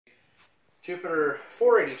Jupiter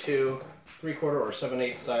 482, 3/4 or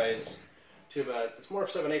 7/8 size tuba. It's more of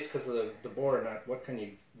 7/8 because of the bore, not what kind of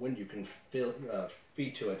wind you can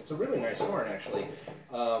feed to it. It's a really nice horn, actually.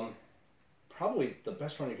 Probably the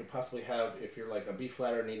best one you could possibly have if you're like a B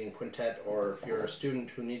flatter needing quintet, or if you're a student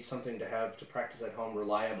who needs something to have to practice at home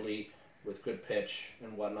reliably with good pitch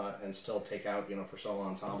and whatnot, and still take out, you know, for solo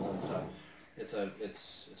ensemble and stuff. It's a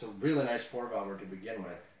really nice 4-valver to begin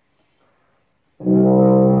with.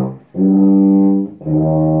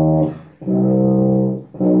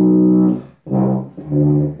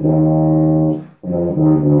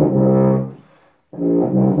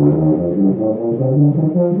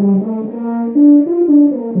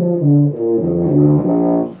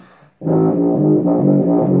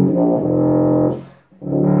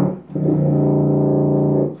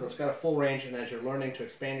 So it's got a full range, and as you're learning to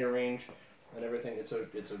expand your range and everything, it's a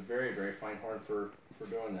very, very fine horn for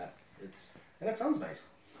doing that. And it sounds nice.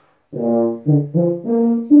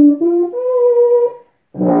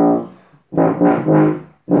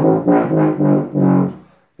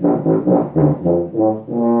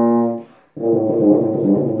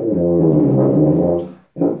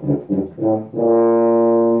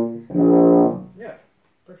 Yeah,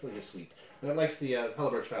 perfectly sweet. And it likes the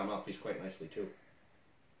Helleberg style mouthpiece quite nicely too.